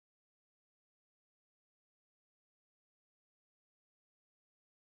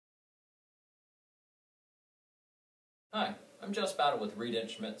Hi, I'm Just Battle with Reed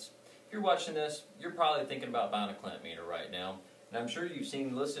Instruments. If you're watching this, you're probably thinking about buying a clamp meter right now, and I'm sure you've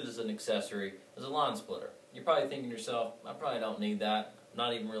seen listed as an accessory as a line splitter. You're probably thinking to yourself, I probably don't need that. I'm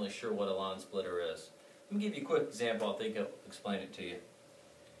not even really sure what a line splitter is. Let me give you a quick example. I think I'll explain it to you.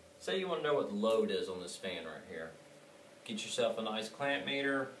 Say you want to know what the load is on this fan right here. Get yourself a nice clamp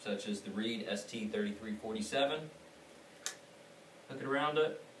meter, such as the Reed ST3347. Hook it around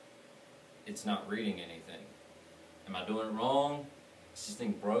it. It's not reading anything. Am I doing it wrong? Is this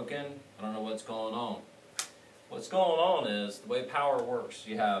thing broken? I don't know what's going on. What's going on is the way power works.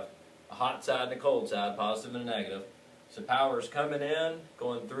 You have a hot side and a cold side, positive and a negative. So power is coming in,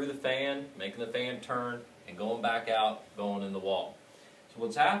 going through the fan, making the fan turn, and going back out, going in the wall. So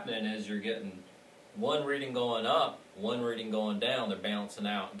what's happening is you're getting one reading going up, one reading going down. They're balancing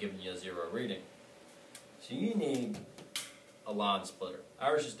out and giving you a zero reading. So you need a line splitter.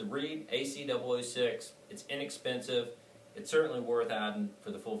 Ours is the Reed AC006. It's inexpensive. It's certainly worth adding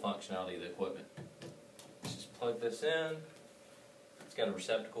for the full functionality of the equipment. Let's just plug this in. It's got a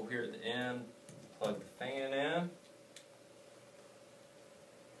receptacle here at the end. Plug the fan in.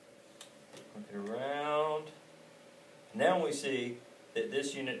 Work it around. Now we see that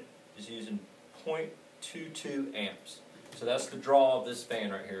this unit is using 0.22 amps. So that's the draw of this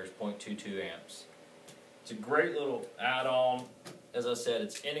fan right here is 0.22 amps. It's a great little add-on. As I said,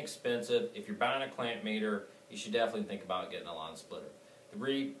 it's inexpensive. If you're buying a clamp meter, you should definitely think about getting a line splitter. The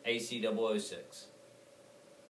Reed AC006.